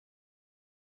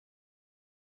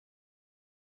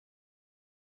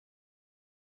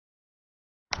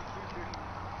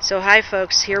So hi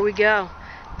folks, here we go.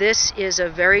 This is a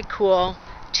very cool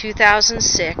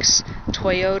 2006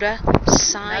 Toyota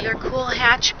Scion. Another cool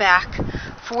hatchback,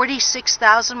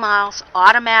 46,000 miles,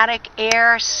 automatic,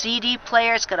 air, CD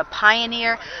player. It's got a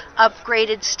Pioneer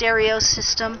upgraded stereo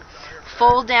system,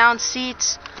 fold down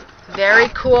seats. Very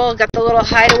cool. Got the little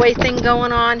hideaway thing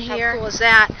going on here. How cool is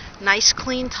that? Nice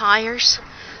clean tires.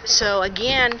 So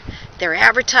again, they're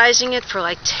advertising it for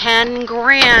like 10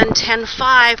 grand,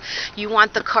 10.5. You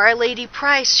want the Carlady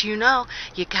price, you know,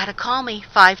 you gotta call me,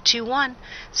 521-7546,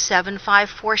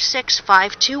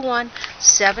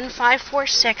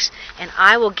 521-7546, and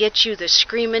I will get you the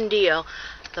screaming deal,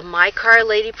 the My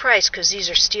Carlady price, because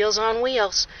these are steals on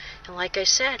wheels. And like I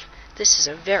said, this is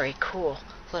a very cool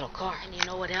little car. And you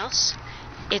know what else?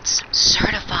 It's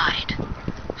certified.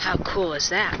 How cool is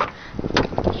that?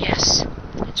 Yes.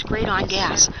 It's great on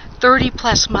gas. 30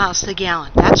 plus miles to the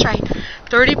gallon. That's right.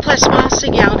 30 plus miles to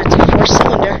the gallon. It's a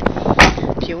 4-cylinder.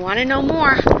 If you want to know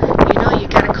more, you know you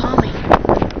gotta call me.